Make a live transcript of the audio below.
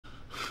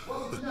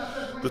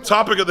The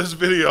topic of this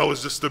video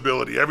is just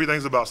stability.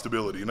 Everything's about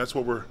stability, and that's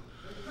what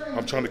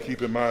I'm trying to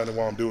keep in mind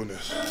while I'm doing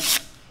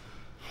this.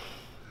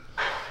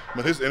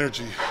 But his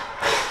energy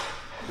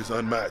is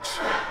unmatched.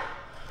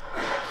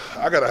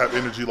 I gotta have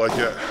energy like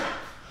that.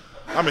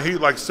 I mean,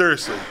 like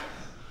seriously,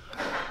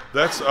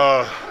 that's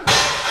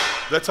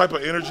that type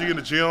of energy in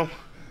the gym.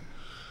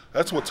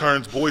 That's what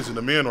turns boys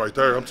into men right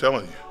there. I'm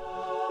telling you.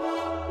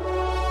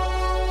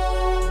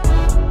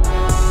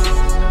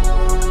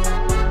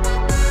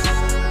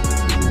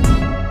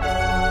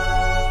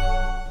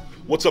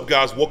 What's up,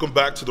 guys? Welcome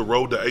back to the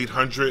road to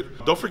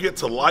 800. Don't forget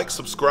to like,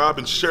 subscribe,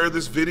 and share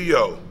this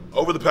video.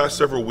 Over the past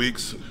several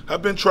weeks,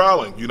 I've been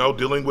trialing,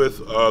 dealing with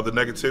the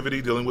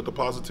negativity, dealing with the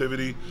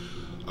positivity.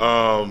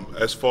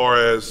 As far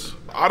as,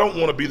 I don't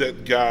want to be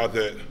that guy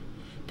that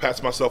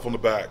pats myself on the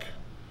back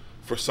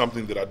for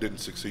something that I didn't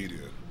succeed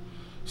in.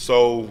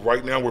 So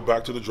right now we're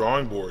back to the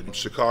drawing board.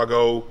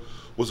 Chicago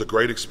was a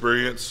great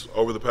experience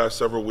over the past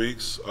several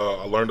weeks.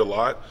 I learned a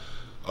lot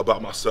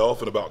about myself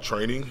and about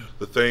training,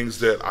 the things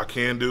that I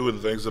can do and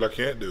the things that I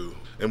can't do.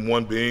 And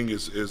one being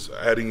is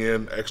adding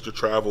in extra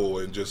travel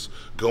and just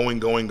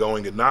going,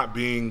 and not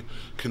being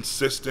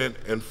consistent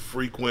and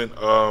frequent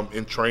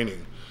in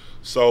training.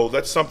 So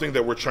that's something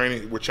that we're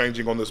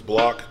changing on this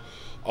block.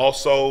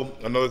 Also,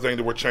 another thing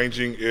that we're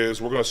changing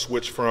is we're gonna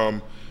switch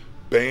from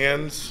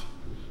bands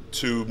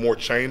to more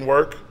chain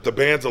work. The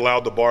bands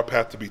allowed the bar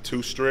path to be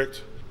too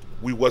strict.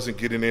 We wasn't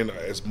getting in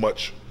as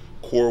much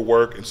core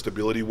work and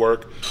stability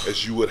work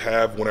as you would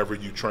have whenever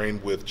you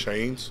train with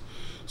chains.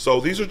 So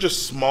these are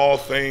just small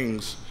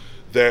things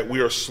that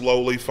we are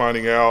slowly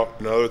finding out.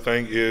 Another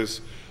thing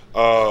is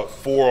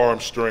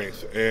forearm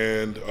strength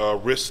and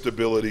wrist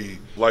stability.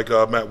 Like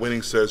Matt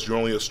Winning says, you're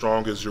only as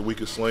strong as your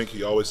weakest link.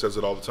 He always says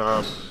it all the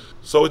time.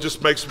 So it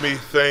just makes me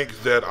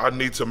think that I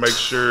need to make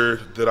sure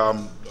that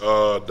I'm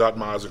dotting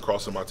my I's and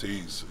crossing my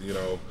T's.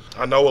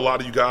 I know a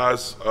lot of you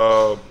guys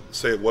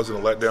say it wasn't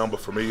a letdown, but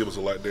for me it was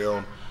a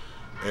letdown.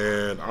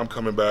 And I'm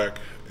coming back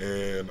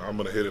and I'm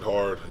gonna hit it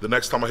hard. The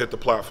next time I hit the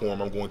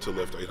platform, I'm going to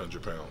lift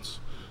 800 pounds.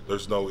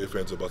 There's no ifs,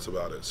 ands, or buts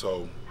about it.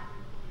 So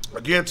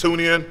again, tune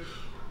in.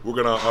 We're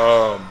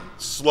gonna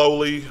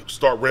slowly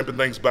start ramping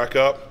things back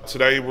up.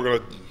 Today, we're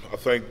gonna, I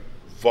think,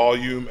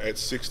 volume at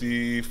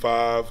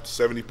 65 to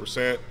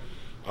 70%,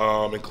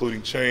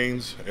 including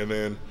chains. And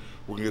then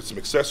we're gonna get some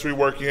accessory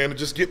work in and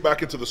just get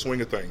back into the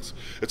swing of things.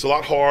 It's a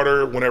lot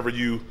harder whenever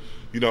you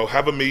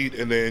have a meet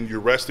and then you're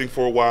resting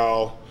for a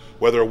while,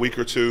 whether a week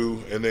or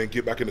two, and then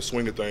get back in the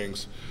swing of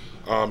things.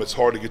 It's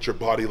hard to get your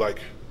body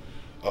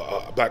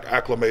back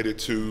acclimated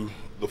to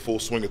the full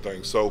swing of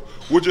things. So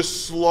we're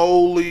just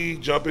slowly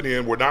jumping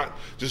in. We're not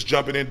just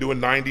jumping in doing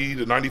 90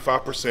 to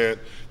 95%.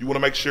 You wanna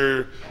make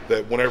sure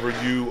that whenever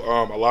you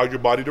allow your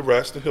body to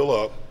rest and heal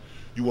up,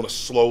 you wanna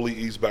slowly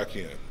ease back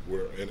in.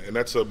 And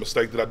that's a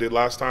mistake that I did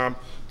last time.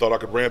 Thought I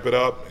could ramp it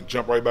up and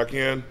jump right back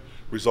in,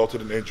 resulted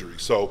in injury.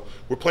 So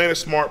we're playing it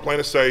smart,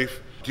 playing it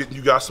safe, getting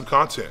you guys some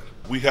content.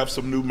 We have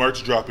some new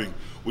merch dropping.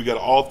 We got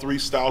all 3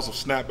 styles of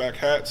snapback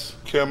hats,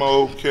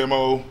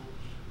 camo,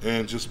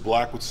 and just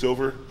black with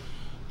silver.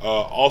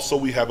 Also,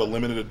 we have a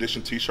limited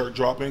edition t-shirt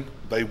dropping.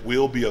 They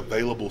will be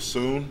available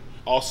soon.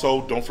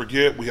 Also, don't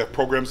forget, we have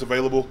programs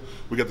available.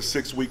 We got the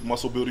 6-week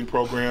muscle building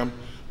program.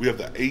 We have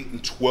the 8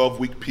 and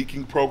 12-week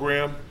peaking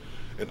program.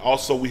 And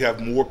also, we have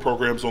more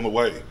programs on the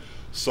way.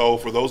 So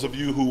for those of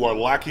you who are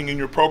lacking in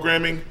your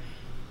programming,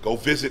 go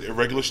visit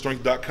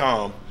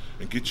irregularstrength.com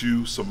and get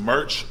you some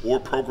merch or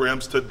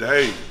programs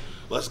today.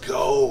 Let's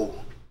go.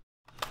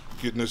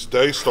 Getting this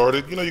day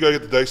started. You gotta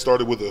get the day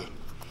started with a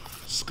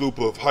scoop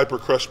of Hyper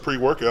Crush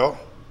pre-workout.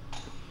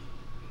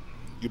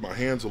 Get my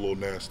hands a little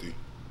nasty.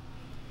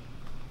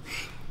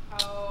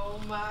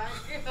 Oh my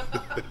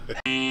God.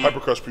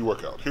 Hyper Crush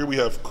pre-workout. Here we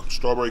have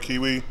strawberry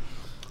kiwi.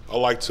 I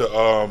like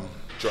to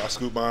dry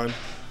scoop mine.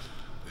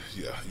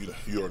 Yeah,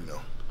 you already know.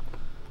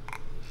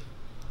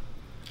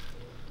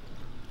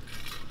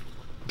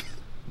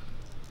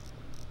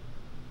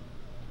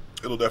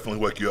 It'll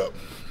definitely wake you up.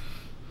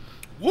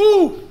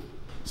 Woo!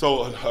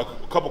 So a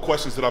couple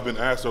questions that I've been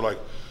asked are like,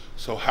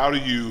 so how do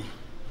you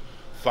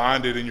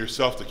find it in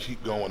yourself to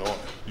keep going on?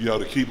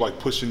 To keep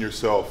pushing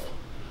yourself,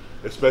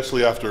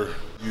 especially after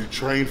you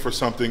trained for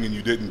something and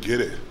you didn't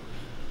get it.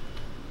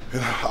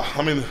 And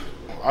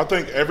I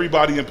think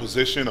everybody in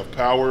position of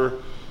power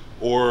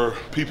or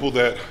people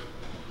that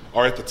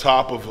are at the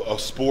top of a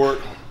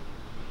sport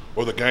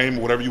or the game,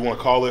 whatever you want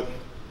to call it,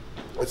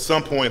 at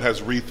some point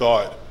has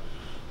rethought,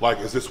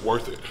 is this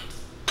worth it?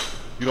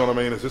 You know what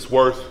I mean? Is this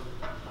worth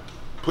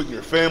putting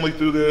your family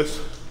through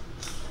this,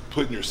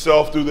 putting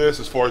yourself through this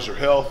as far as your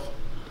health?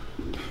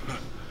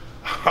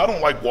 I don't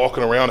like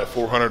walking around at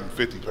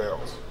 450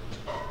 pounds.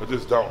 I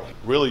just don't.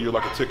 Really, you're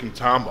like a ticking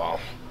time bomb.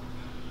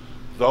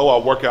 Though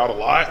I work out a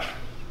lot,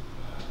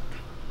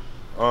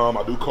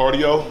 I do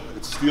cardio,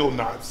 it's still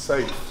not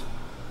safe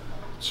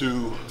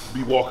to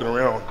be walking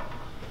around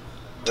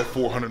at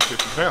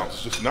 450 pounds.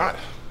 It's just not.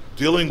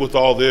 Dealing with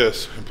all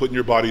this and putting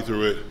your body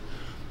through it,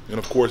 and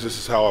of course this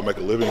is how I make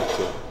a living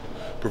to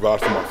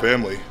provide for my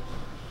family,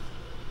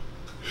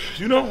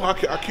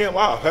 I can't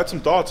lie. I've had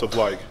some thoughts of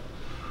like,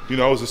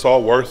 is this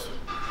all worth,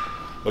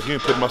 again,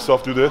 putting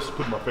myself through this,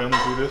 putting my family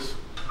through this?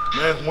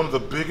 Man, one of the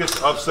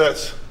biggest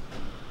upsets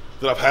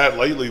that I've had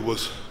lately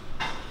was,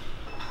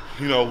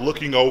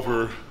 looking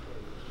over,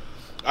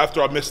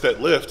 after I missed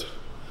that lift,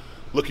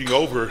 looking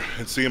over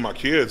and seeing my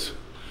kids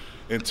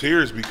in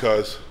tears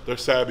because they're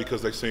sad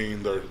because they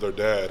seen their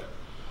dad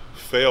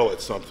fail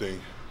at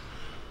something.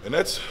 And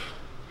it's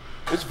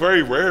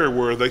very rare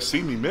where they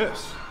see me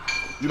miss,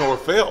 or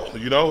fail,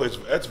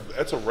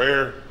 that's a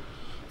rare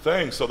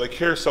thing. So they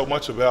care so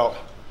much about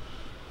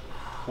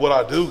what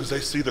I do because they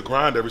see the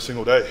grind every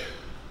single day.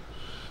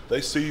 They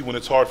see when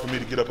it's hard for me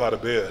to get up out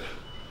of bed,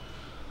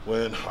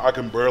 when I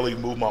can barely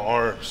move my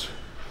arms.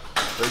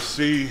 They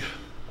see,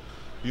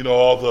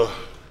 all the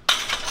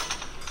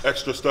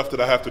extra stuff that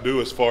I have to do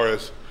as far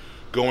as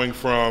going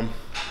from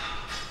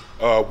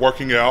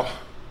working out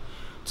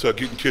to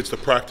getting kids to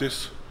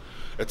practice,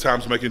 at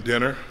times making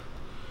dinner.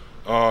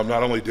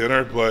 Not only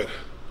dinner, but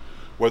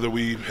whether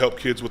we help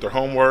kids with their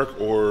homework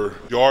or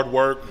yard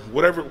work,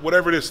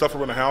 whatever it is, stuff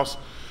around the house,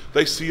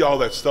 they see all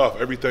that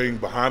stuff, everything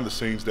behind the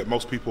scenes that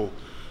most people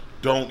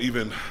don't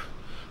even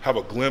have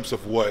a glimpse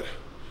of what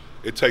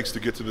it takes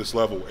to get to this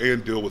level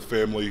and deal with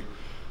family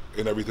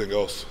and everything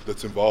else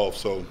that's involved.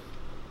 So,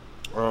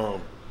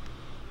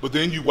 but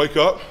then you wake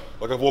up,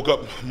 like I've woke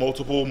up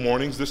multiple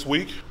mornings this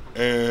week,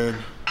 and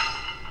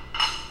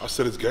I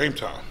said it's game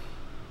time.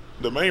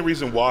 The main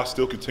reason why I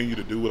still continue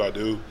to do what I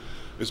do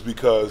is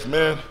because,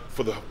 man,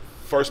 for the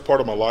first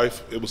part of my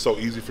life, it was so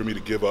easy for me to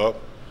give up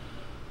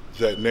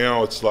that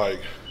now it's like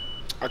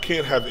I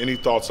can't have any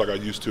thoughts like I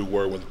used to,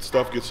 where when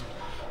stuff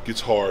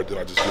gets hard, then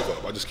I just give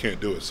up. I just can't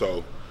do it.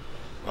 So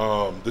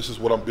this is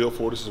what I'm built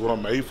for. This is what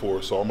I'm made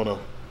for. So I'm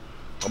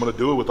gonna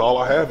do it with all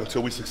I have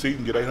until we succeed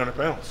and get 800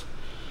 pounds.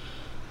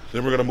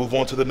 Then we're gonna move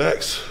on to the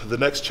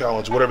next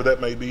challenge, whatever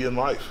that may be in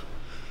life.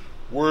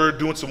 We're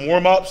doing some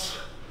warm-ups.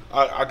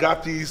 I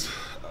got these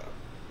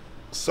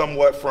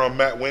somewhat from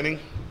Matt Winning.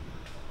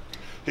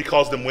 He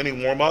calls them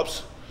winning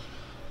warm-ups.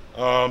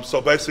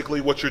 So basically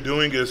what you're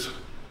doing is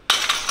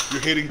you're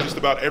hitting just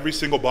about every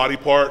single body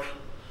part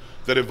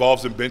that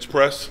involves in bench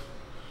press.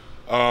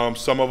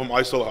 Some of them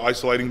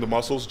isolating the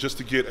muscles just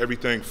to get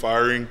everything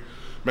firing,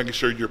 making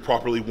sure you're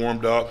properly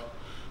warmed up.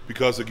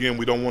 Because again,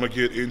 we don't want to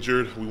get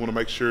injured. We want to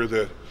make sure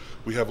that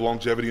we have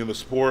longevity in the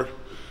sport.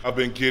 I've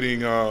been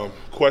getting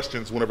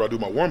questions whenever I do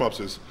my warm-ups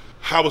is,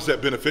 how is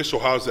that beneficial?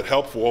 How is that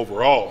helpful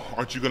overall?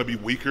 Aren't you going to be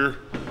weaker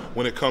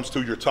when it comes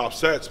to your top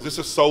sets? This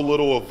is so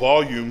little of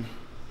volume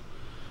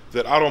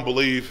that I don't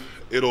believe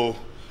it'll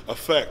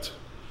affect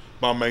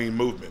my main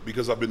movement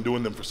because I've been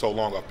doing them for so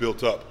long. I've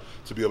built up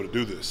to be able to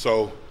do this.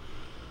 So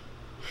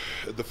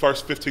the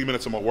first 15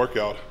 minutes of my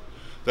workout,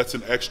 that's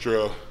an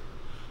extra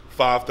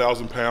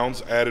 5,000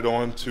 pounds added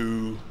on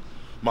to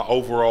my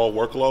overall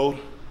workload.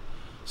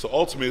 So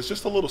ultimately, it's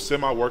just a little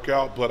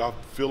semi-workout, but I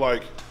feel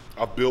like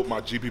I've built my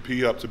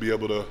GPP up to be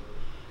able to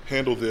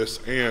handle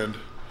this and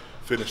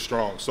finish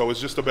strong. So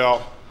it's just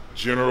about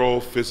general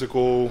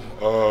physical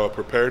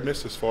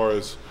preparedness as far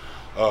as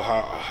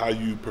how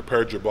you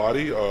prepared your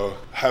body.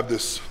 Have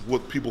this,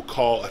 what people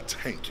call a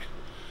tank.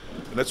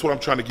 And that's what I'm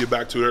trying to get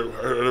back to.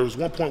 There was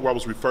one point where I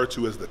was referred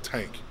to as the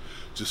tank,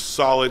 just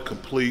solid,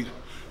 complete,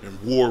 and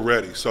war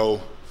ready. So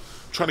I'm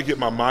trying to get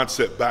my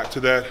mindset back to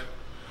that.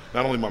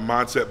 Not only my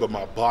mindset, but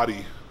my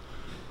body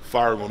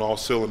firing on all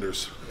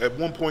cylinders. At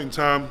one point in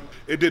time,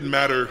 it didn't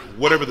matter,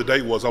 whatever the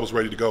date was, I was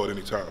ready to go at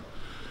any time.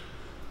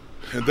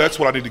 And that's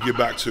what I need to get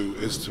back to,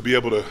 is to be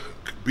able to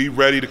be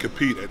ready to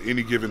compete at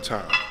any given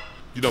time.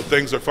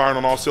 Things are firing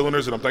on all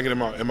cylinders, and I'm thinking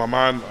in my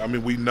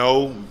mind, we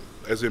know,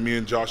 as in me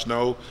and Josh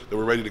know, that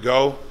we're ready to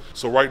go.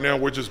 So right now,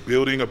 we're just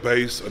building a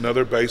base,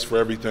 another base for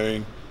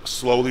everything,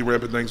 slowly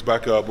ramping things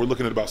back up. We're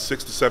looking at about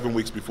 6 to 7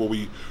 weeks before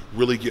we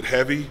really get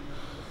heavy.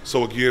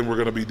 So again, we're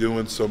gonna be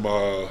doing some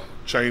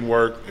chain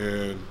work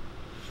and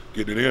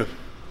getting it in.